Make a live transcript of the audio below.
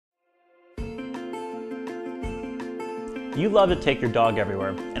You love to take your dog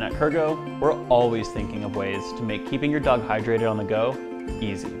everywhere, and at Kurgo, we're always thinking of ways to make keeping your dog hydrated on the go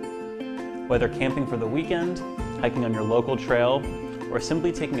easy. Whether camping for the weekend, hiking on your local trail, or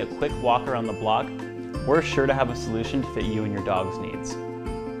simply taking a quick walk around the block, we're sure to have a solution to fit you and your dog's needs.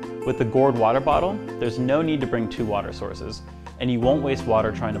 With the gourd water bottle, there's no need to bring two water sources, and you won't waste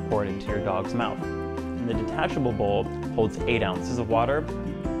water trying to pour it into your dog's mouth. And the detachable bowl holds 8 ounces of water.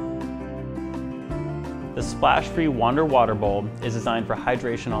 The splash-free Wander Water Bowl is designed for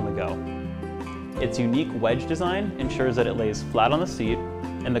hydration on the go. Its unique wedge design ensures that it lays flat on the seat,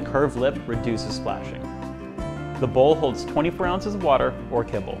 and the curved lip reduces splashing. The bowl holds 24 ounces of water or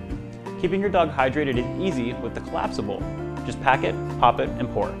kibble. Keeping your dog hydrated is easy with the collaps-a-bowl. Just pack it, pop it, and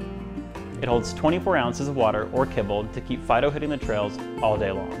pour. It holds 24 ounces of water or kibble to keep Fido hitting the trails all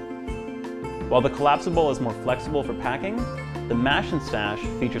day long. While the collaps-a-bowl is more flexible for packing, the Mash and Stash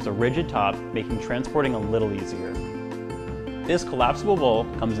features a rigid top, making transporting a little easier. This collapsible bowl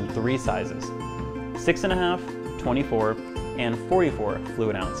comes in 3 sizes: 6.5, 24, and 44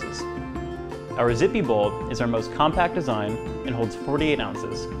 fluid ounces. Our Zippy Bowl is our most compact design and holds 48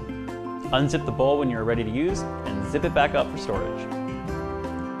 ounces. Unzip the bowl when you're ready to use and zip it back up for storage.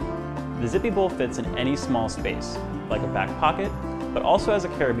 The Zippy Bowl fits in any small space, like a back pocket, but also has a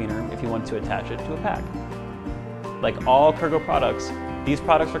carabiner if you want to attach it to a pack. Like all Kurgo products, these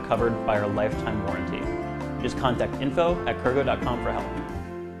products are covered by our lifetime warranty. Just contact info@kurgo.com for help.